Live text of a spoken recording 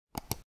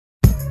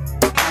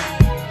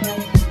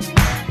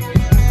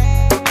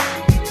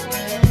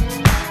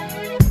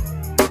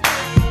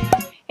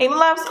Hey my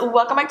loves,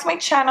 welcome back to my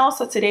channel.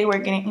 So today we're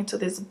getting into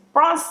this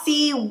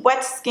bronzy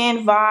wet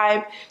skin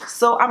vibe.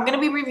 So I'm going to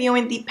be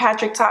reviewing the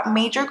Patrick Ta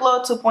Major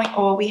Glow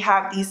 2.0. We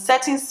have the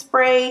setting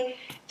spray,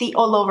 the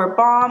all over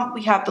balm,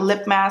 we have the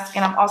lip mask,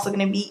 and I'm also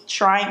going to be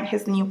trying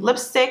his new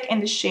lipstick in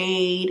the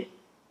shade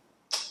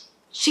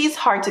She's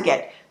Hard to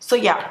Get. So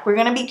yeah, we're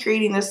going to be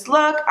creating this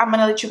look. I'm going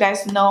to let you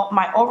guys know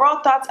my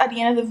overall thoughts at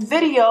the end of the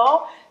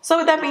video. So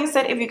with that being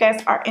said, if you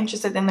guys are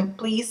interested, then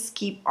please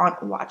keep on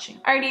watching.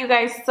 Alrighty, you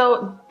guys,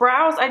 so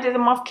brows, I did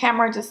them off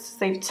camera just to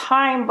save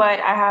time, but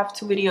I have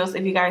two videos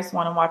if you guys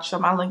want to watch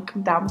them. I'll link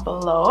them down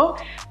below.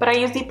 But I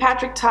use the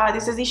Patrick Ta.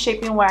 This is the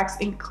shaping wax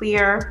in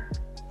clear.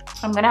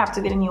 I'm gonna have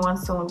to get a new one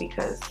soon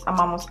because I'm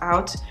almost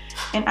out.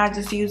 And I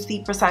just use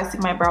the Precisely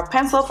My Brow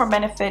Pencil from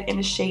Benefit in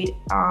the shade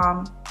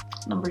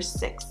number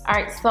 6.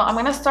 Alright, so I'm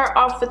gonna start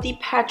off with the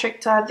Patrick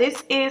Ta.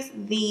 This is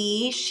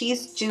the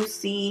She's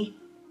Juicy.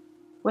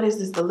 What is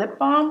this, the lip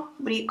balm?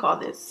 What do you call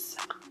this?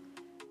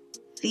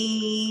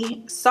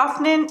 The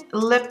Softening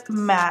Lip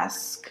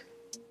Mask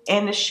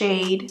in the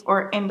shade,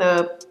 or in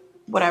the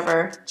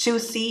whatever,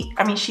 Juicy.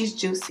 I mean, She's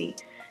Juicy.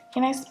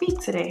 Can I speak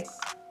today?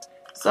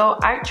 So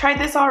I tried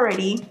this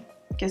already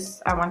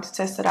because I wanted to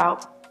test it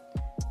out.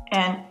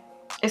 And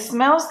it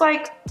smells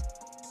like,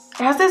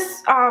 it has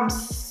this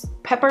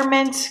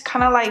peppermint,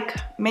 kind of like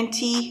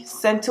minty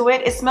scent to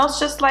it. It smells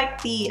just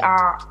like the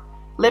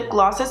lip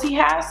glosses he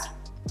has.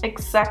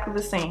 Exactly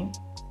the same.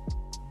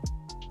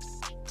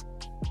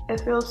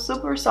 It feels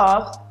super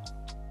soft,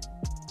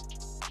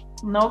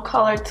 no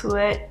color to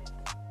it,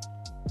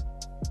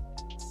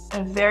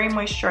 and very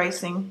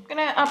moisturizing. I'm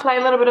gonna apply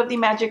a little bit of the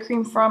magic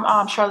cream from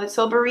Charlotte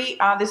Tilbury.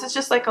 This is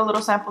just like a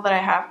little sample that I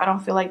have. I don't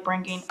feel like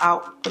bringing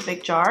out the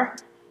big jar,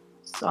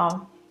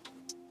 so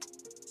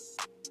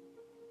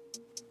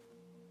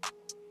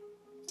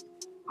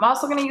I'm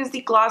also gonna use the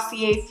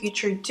Glossier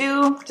Future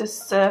Dew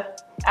just to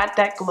add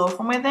that glow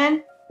from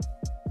within.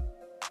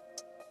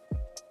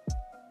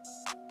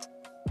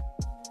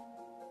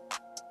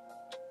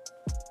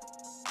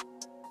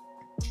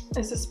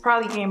 This is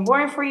probably getting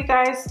boring for you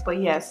guys,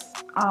 but yes,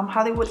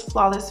 Hollywood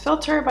Flawless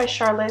Filter by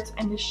Charlotte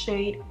in the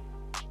shade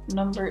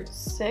number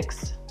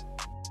 6.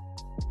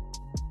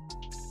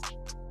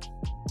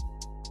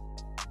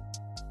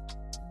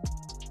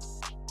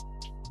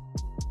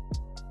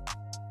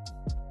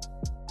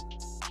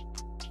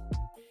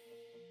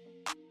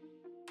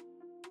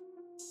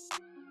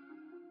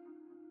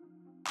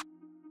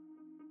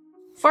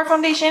 For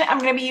foundation, I'm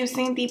going to be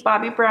using the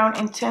Bobbi Brown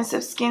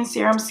Intensive Skin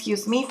Serum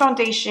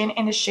foundation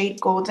in the shade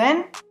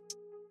Golden.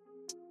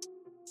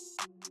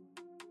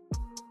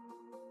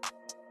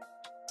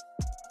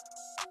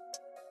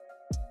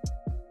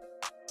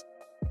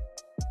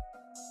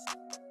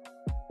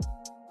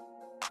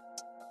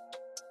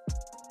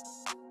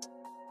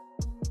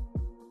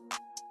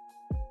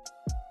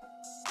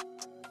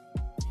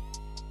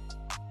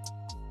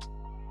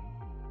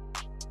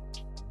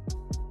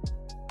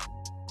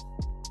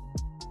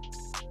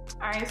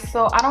 Alright,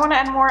 so I don't want to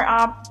add more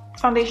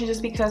foundation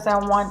just because I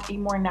want a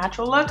more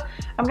natural look.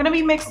 I'm going to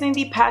be mixing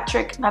the Pat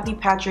McGrath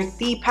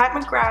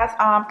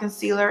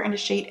concealer in the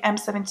shade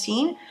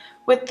M17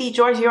 with the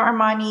Giorgio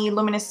Armani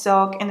Luminous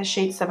Silk in the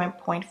shade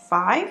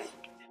 7.5.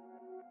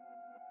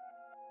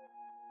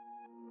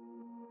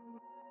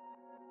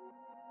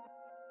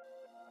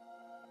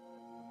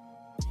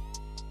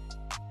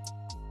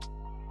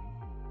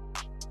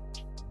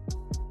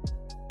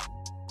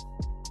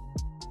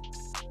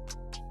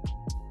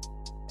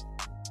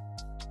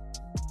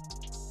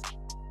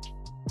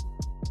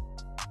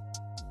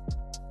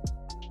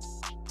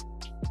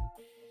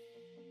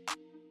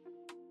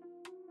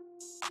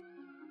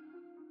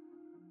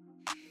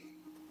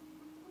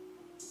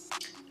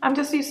 I'm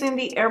just using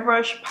the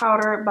airbrush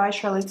powder by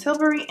Charlotte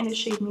Tilbury in the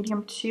shade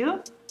medium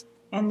 2.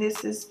 And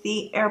this is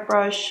the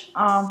airbrush,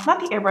 not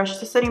the airbrush,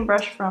 the setting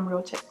brush from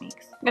Real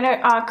Techniques. I'm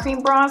gonna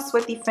cream bronze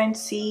with the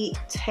Fenty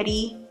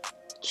Teddy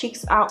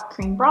Cheeks Out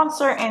Cream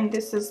Bronzer. And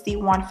this is the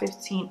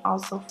 115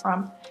 also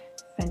from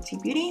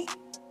Fenty Beauty.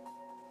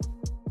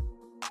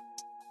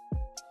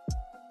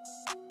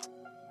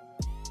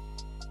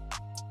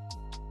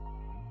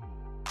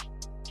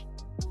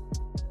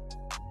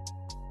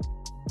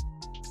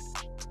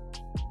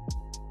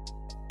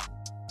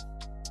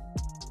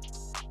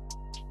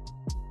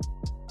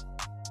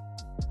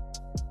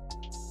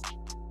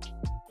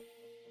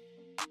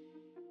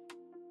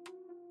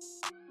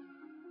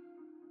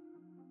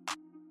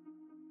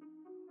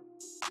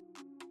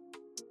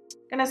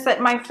 Gonna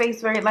set my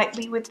face very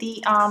lightly with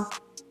the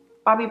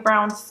Bobbi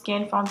Brown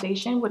Skin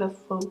Foundation with a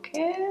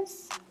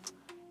focus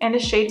and the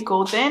shade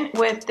Golden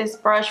with this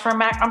brush from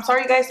MAC. I'm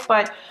sorry guys,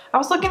 but I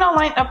was looking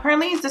online.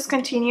 Apparently it's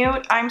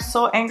discontinued. I'm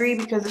so angry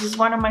because this is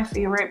one of my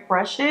favorite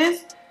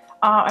brushes.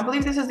 I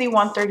believe this is the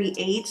 138.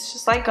 It's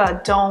just like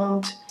a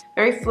domed,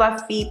 very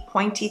fluffy,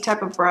 pointy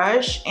type of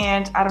brush,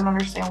 and I don't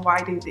understand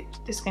why they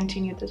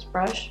discontinued this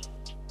brush.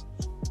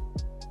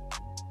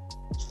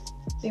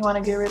 They want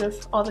to get rid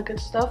of all the good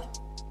stuff.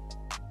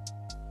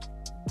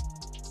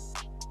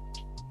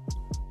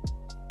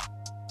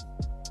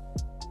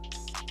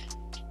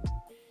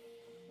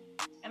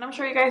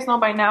 you guys know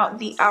by now,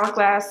 the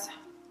Hourglass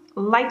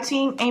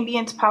Lighting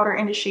Ambient Powder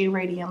in the shade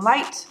Radiant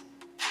Light.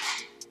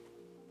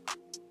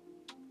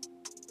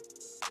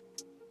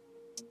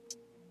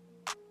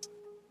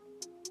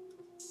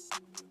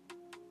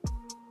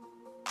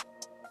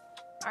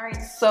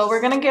 Alright, so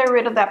we're gonna get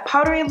rid of that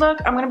powdery look.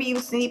 I'm gonna be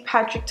using the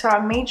Patrick Ta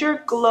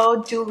Major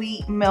Glow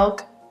Dewy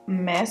Milk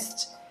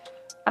Mist.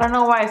 I don't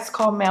know why it's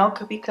called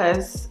milk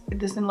because it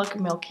doesn't look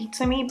milky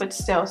to me, but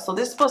still. So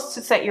this is supposed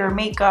to set your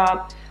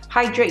makeup,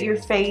 hydrate your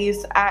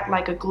face, add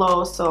like a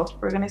glow. So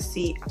we're gonna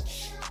see.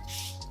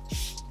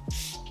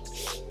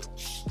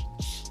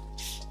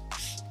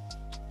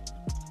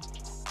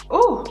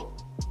 Ooh,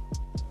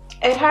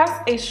 it has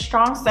a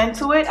strong scent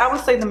to it. I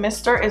would say the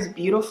mister is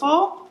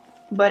beautiful,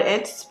 but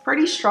it's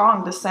pretty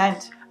strong, the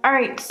scent. All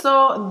right,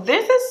 so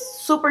this is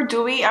super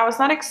dewy. I was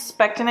not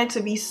expecting it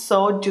to be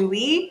so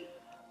dewy.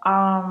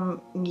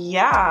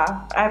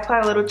 Yeah, I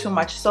applied a little too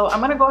much. So I'm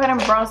gonna go ahead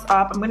and bronze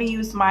up. I'm gonna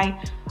use my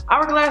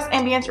Hourglass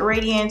Ambient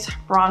Radiant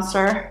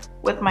Bronzer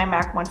with my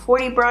MAC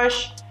 140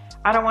 brush.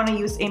 I don't want to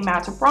use a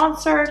matte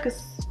bronzer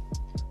because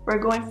we're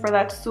going for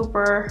that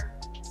super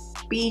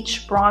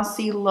beach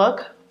bronzy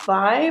look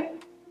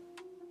vibe.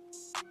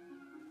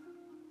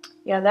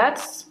 Yeah, that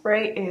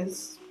spray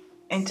is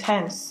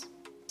intense.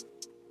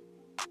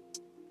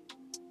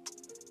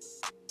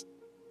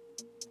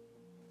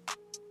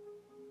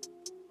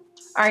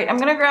 All right, I'm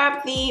gonna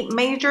grab the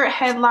Major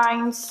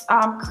Headlines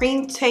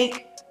Cream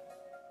Take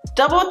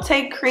Double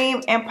Take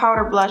Cream and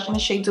Powder Blush in the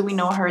shade Do We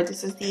Know Her.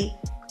 This is the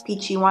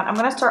peachy one. I'm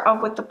gonna start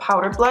off with the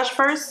powder blush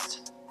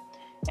first,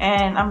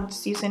 and I'm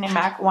just using a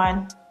MAC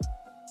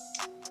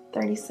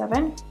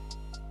 137.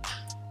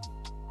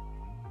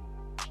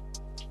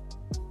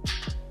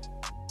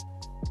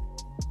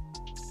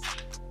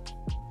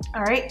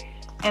 All right,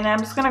 and I'm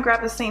just gonna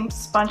grab the same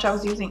sponge I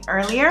was using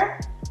earlier,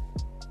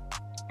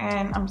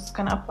 and I'm just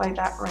gonna apply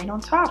that right on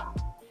top.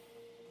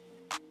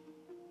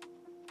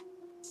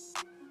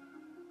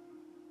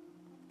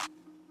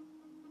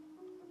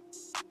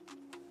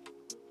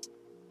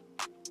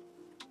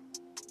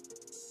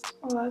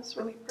 Oh, that's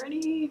really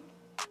pretty.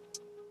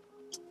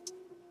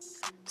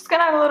 Just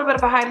gonna add a little bit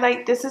of a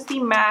highlight. This is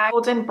the MAC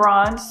Golden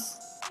Bronze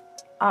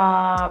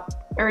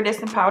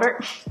Iridescent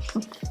Powder.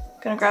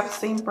 Gonna grab the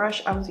same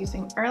brush I was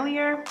using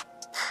earlier.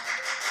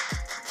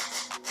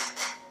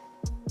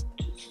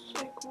 Just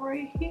like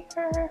right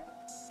here.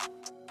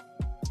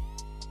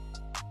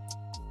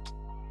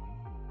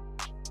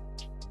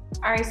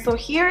 All right, so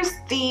here's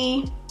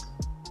the,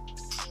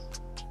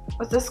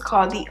 what's this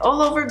called? The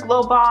All Over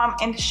Glow Bomb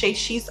in the shade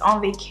She's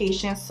on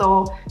Vacation.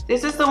 So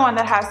this is the one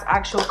that has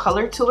actual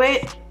color to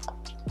it,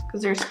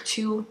 because there's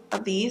two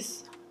of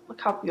these.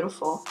 Look how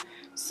beautiful.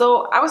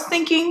 So I was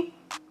thinking,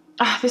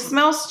 this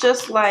smells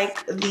just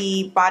like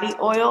the body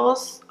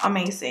oils.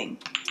 Amazing.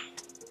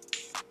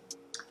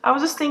 I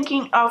was just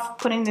thinking of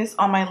putting this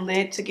on my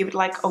lid to give it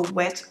like a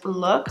wet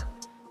look.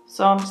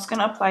 So I'm just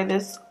gonna apply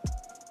this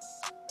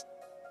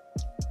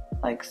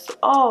like so.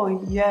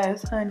 Oh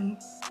yes, honey.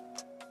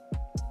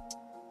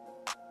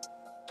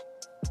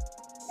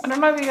 I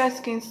don't know if you guys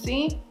can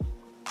see,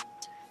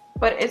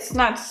 but it's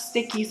not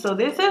sticky. So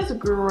this is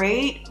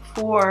great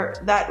for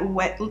that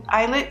wet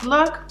eyelid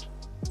look.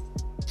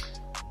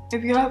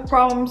 If you have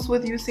problems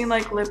with using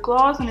like lip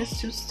gloss and it's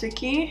too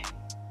sticky,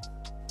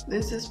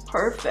 this is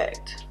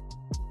perfect.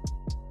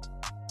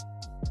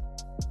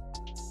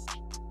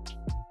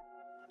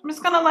 I'm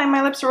just gonna line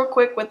my lips real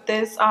quick with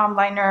this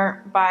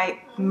liner by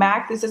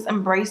MAC. This is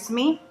Embrace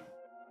Me.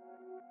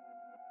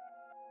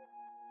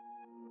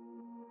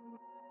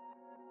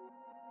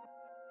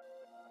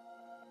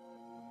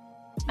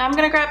 Now I'm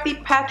gonna grab the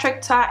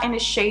Patrick Ta in the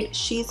shade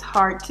She's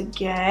Hard to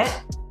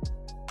Get.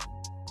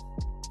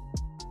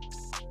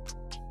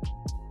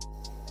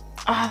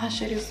 Ah, that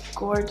shade is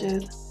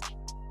gorgeous.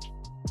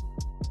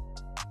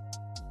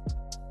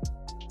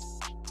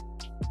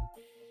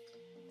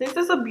 This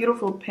is a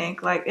beautiful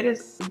pink, like it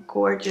is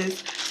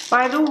gorgeous.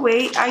 By the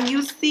way, I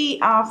use the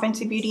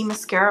Fenty Beauty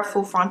Mascara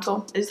Full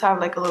Frontal. I just have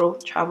like a little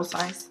travel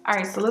size. All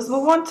right, so let's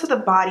move on to the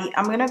body.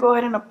 I'm gonna go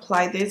ahead and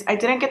apply this. I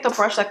didn't get the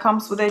brush that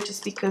comes with it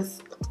just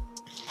because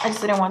I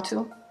just didn't want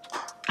to.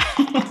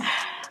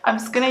 I'm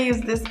just gonna use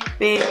this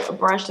big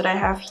brush that I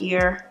have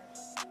here,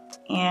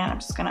 and I'm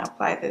just gonna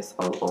apply this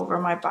all over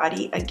my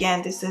body.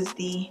 Again, this is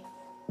the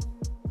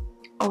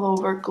All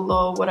Over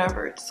Glow,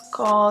 whatever it's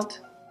called.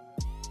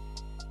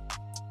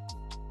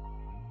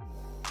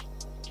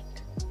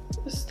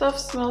 This stuff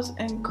smells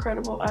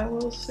incredible, I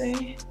will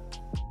say.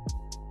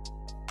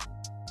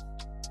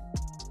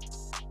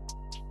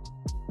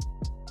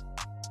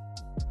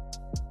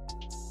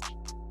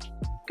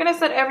 I'm gonna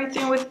set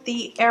everything with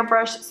the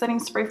airbrush setting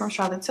spray from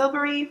Charlotte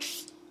Tilbury.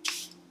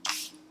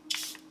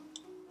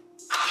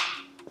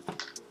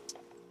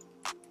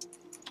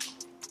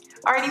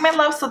 Alrighty, my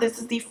love, so this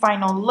is the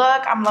final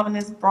look. I'm loving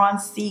this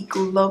bronzy,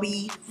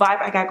 glowy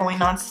vibe I got going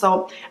on.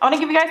 So I want to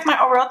give you guys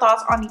my overall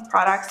thoughts on the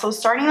product. So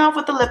starting off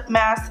with the lip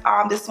mask,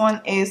 this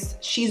one is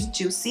She's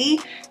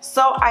Juicy.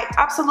 So I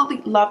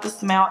absolutely love the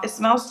smell. It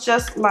smells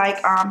just like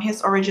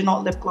his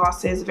original lip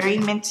glosses. Very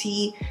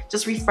minty,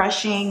 just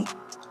refreshing.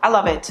 I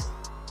love it.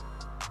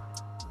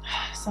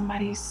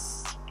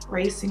 Somebody's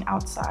racing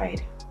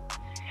outside.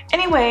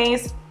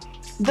 Anyways,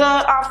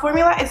 the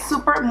formula is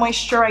super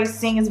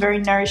moisturizing, it's very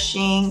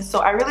nourishing,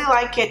 so I really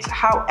like it.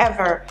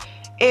 However,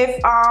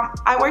 if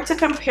I were to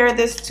compare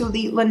this to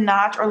the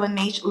Laneige or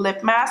Laneige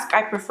lip mask,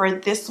 I prefer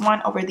this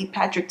one over the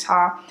Patrick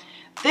Ta.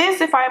 This,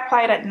 if I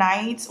apply it at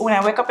night, when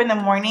I wake up in the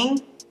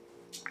morning,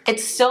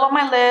 it's still on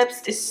my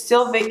lips, it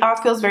still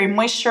feels very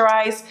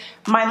moisturized,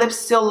 my lips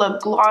still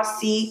look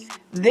glossy.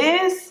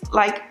 This,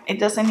 like, it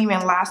doesn't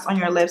even last on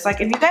your lips. Like,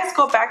 if you guys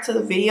go back to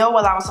the video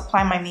while I was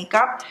applying my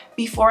makeup,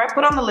 before I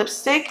put on the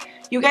lipstick,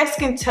 you guys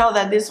can tell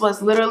that this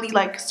was literally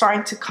like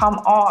starting to come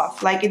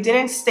off. Like, it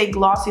didn't stay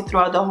glossy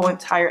throughout the whole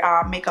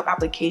entire makeup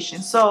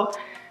application. So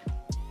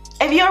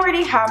if you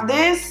already have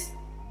this,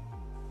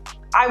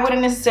 I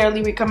wouldn't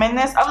necessarily recommend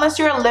this unless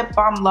you're a lip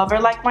balm lover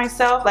like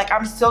myself. Like,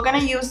 I'm still gonna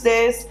use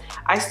this,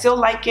 I still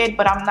like it,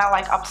 but I'm not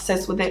like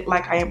obsessed with it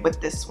like I am with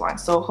this one.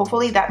 So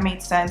hopefully that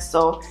made sense.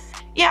 So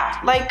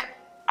yeah, like,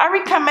 I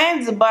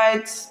recommend,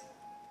 but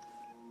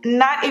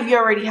not if you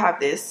already have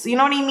this, you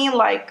know what I mean?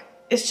 Like,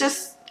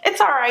 it's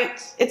all right.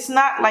 It's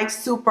not like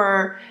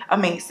super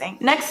amazing.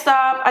 Next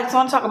up, I just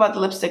want to talk about the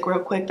lipstick real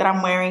quick that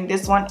I'm wearing.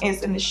 This one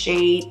is in the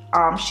shade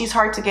She's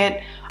Hard to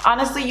Get.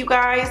 Honestly, you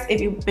guys, if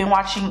you've been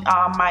watching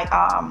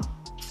my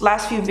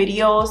last few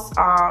videos,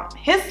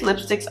 his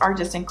lipsticks are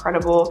just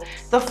incredible.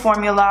 The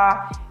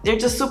formula, they're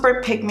just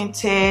super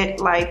pigmented.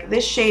 Like,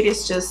 this shade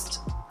is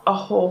just a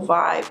whole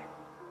vibe.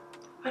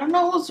 I don't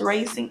know who's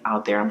racing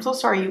out there. I'm so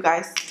sorry, you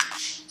guys.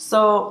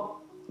 So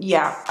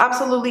yeah,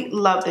 absolutely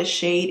love this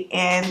shade.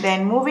 And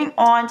then moving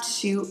on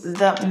to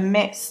the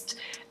mist.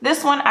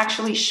 This one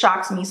actually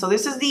shocks me. So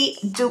this is the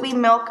Dewy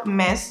Milk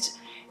Mist.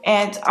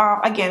 And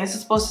again, this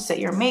is supposed to set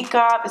your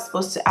makeup. It's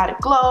supposed to add a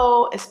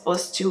glow. It's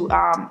supposed to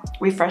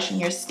refreshen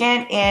your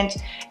skin. And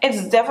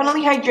it's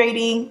definitely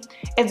hydrating.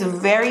 It's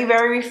very,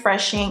 very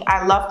refreshing.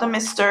 I love the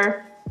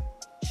mister.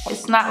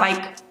 It's not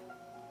like,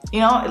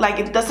 you know, like,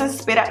 it doesn't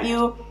spit at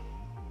you.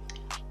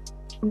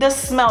 The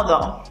smell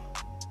though,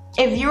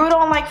 if you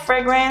don't like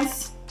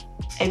fragrance,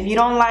 if you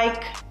don't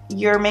like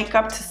your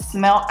makeup to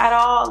smell at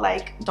all,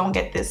 like, don't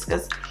get this,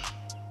 because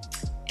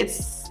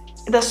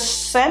the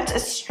scent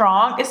is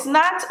strong. It's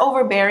not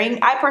overbearing.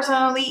 I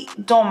personally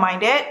don't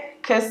mind it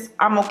because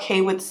I'm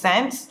okay with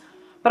scents,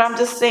 but I'm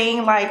just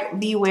saying, like,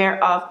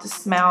 beware of the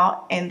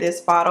smell in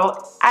this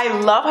bottle. I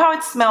love how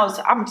it smells.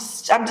 I'm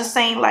just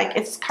saying, like,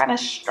 it's kind of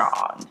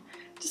strong,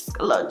 just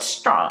a little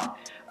strong,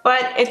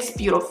 but it's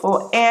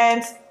beautiful.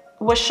 And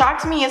what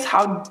shocked me is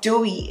how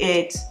dewy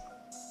it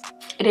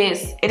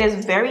is. It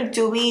is very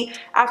dewy.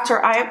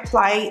 After I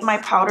applied my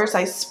powders,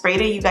 I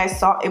sprayed it. You guys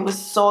saw it was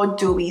so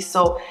dewy.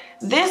 So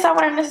this I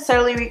wouldn't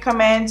necessarily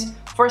recommend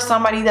for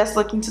somebody that's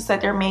looking to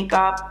set their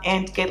makeup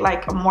and get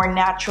like a more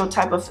natural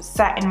type of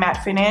satin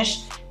matte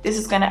finish. This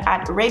is gonna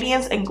add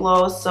radiance and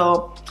glow.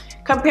 So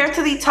compared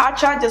to the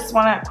Tatcha, just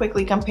wanna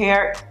quickly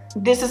compare.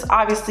 This is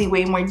obviously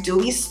way more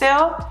dewy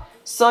still.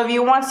 So if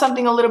you want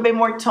something a little bit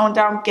more toned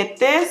down, get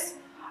this.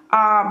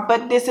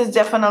 But this is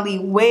definitely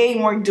way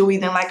more dewy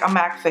than like a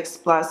MAC Fix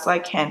Plus,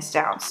 like, hands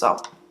down. So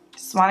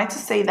just wanted to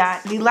say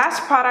that. The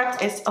last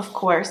product is, of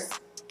course,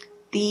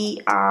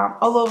 the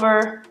All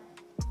Over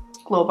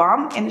Glow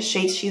Bomb in the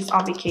shade She's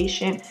on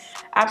Vacation.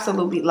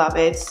 Absolutely love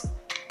it.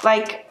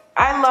 Like,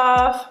 I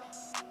love,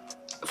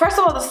 first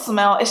of all, the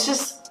smell. It's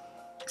just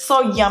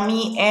so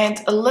yummy,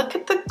 and look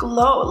at the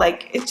glow.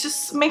 Like, it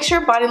just makes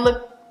your body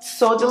look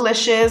so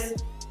delicious.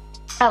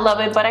 I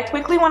love it, but I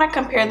quickly want to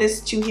compare this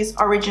to his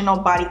original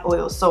body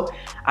oil. So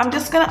I'm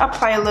just going to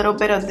apply a little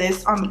bit of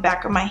this on the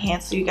back of my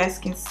hand so you guys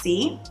can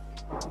see.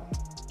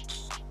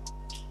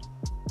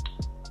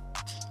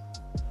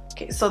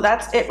 Okay, so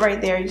that's it right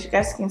there. You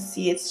guys can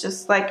see it's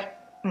just like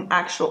an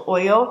actual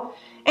oil.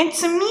 And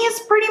to me,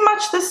 it's pretty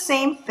much the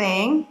same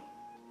thing.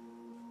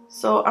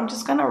 So I'm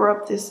just going to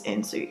rub this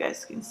in so you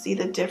guys can see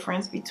the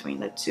difference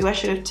between the two. I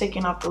should have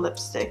taken off the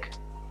lipstick.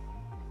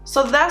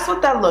 So that's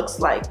what that looks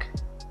like.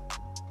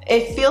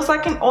 It feels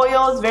like an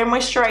oil. It's very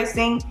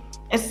moisturizing.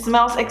 It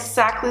smells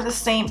exactly the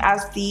same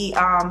as the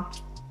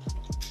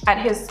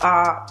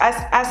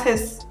as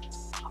his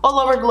All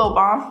Over Glow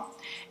Bomb.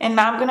 And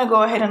now I'm gonna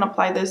go ahead and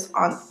apply this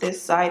on this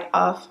side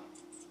of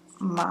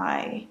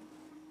my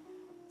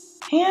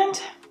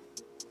hand.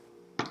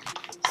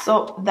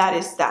 So that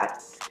is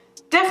that.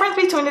 Difference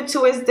between the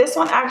two is this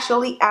one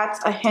actually adds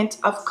a hint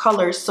of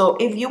color. So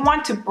if you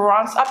want to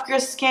bronze up your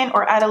skin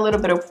or add a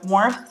little bit of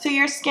warmth to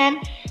your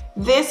skin,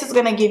 this is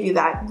gonna give you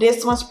that.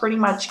 This one's pretty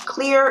much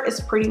clear. It's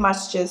pretty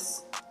much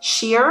just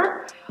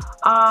sheer.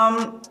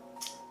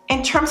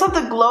 In terms of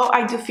the glow,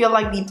 I do feel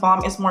like the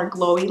balm is more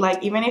glowy.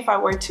 Like, even if I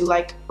were to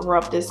like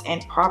rub this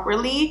in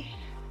properly,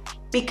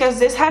 because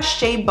this has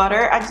shea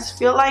butter, I just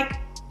feel like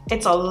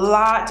It's a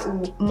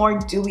lot more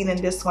dewy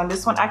than this one.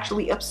 This one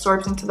actually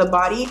absorbs into the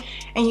body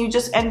and you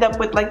just end up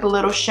with like the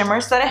little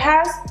shimmers that it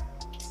has.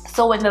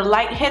 So when the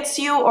light hits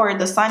you or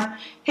the sun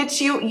hits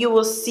you, you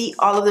will see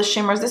all of the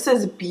shimmers. This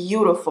is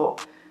beautiful.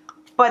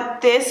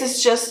 But this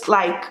is just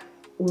like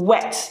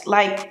wet,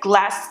 like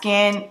glass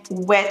skin,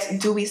 wet,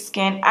 dewy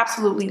skin.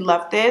 Absolutely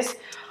love this.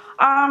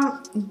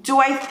 Do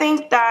I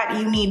think that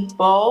you need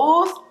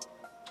both?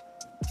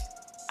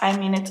 I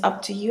mean, it's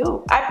up to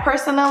you. I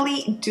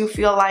personally do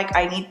feel like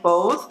I need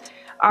both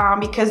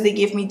because they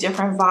give me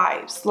different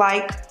vibes.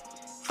 Like,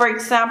 for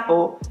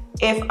example,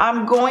 if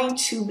I'm going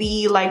to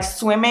be like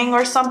swimming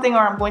or something, or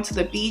I'm going to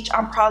the beach,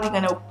 I'm probably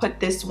gonna put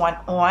this one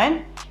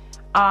on.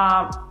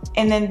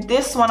 And then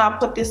this one, I'll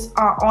put this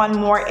on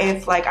more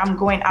if like I'm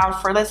going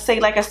out for, let's say,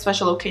 like a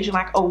special occasion,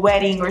 like a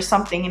wedding or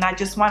something, and I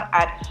just want to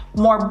add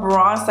more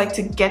bronze, like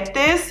to get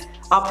this,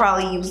 I'll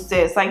probably use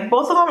this. Like,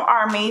 both of them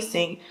are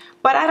amazing,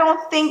 but I don't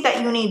think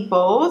that you need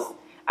both.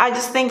 I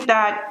just think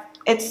that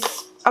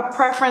it's a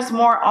preference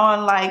more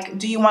on like,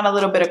 do you want a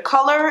little bit of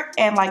color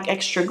and like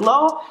extra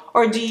glow,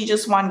 or do you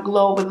just want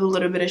glow with a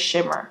little bit of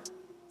shimmer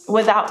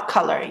without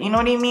color? You know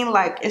what I mean?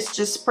 Like, it's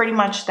just pretty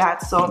much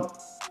that. So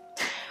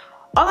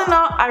all in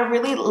all, I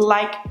really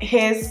like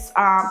his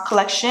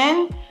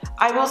collection.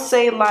 I will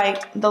say,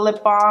 like, the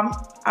lip balm,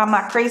 I'm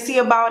not crazy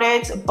about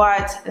it,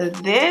 but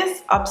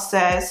this,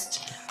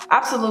 obsessed.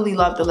 Absolutely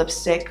love the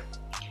lipstick.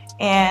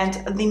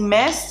 And the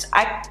mist,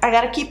 I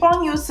gotta keep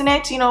on using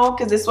it, you know,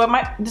 because this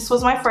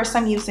was my first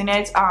time using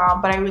it,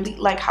 but I really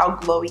like how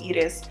glowy it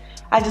is.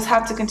 I just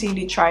have to continue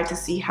to try to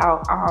see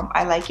how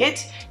I like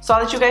it. So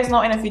I'll let you guys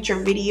know in a future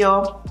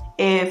video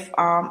if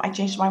I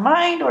changed my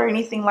mind or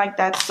anything like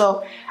that.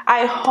 So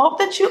I hope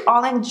that you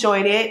all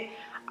enjoyed it.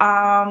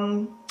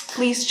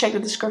 Please check the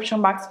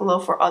description box below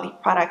for all the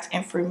product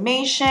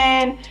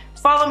information.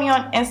 Follow me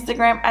on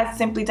Instagram at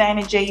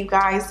simplydianaj, you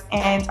guys,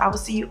 and I will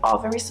see you all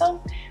very soon.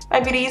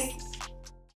 Bye, beauties.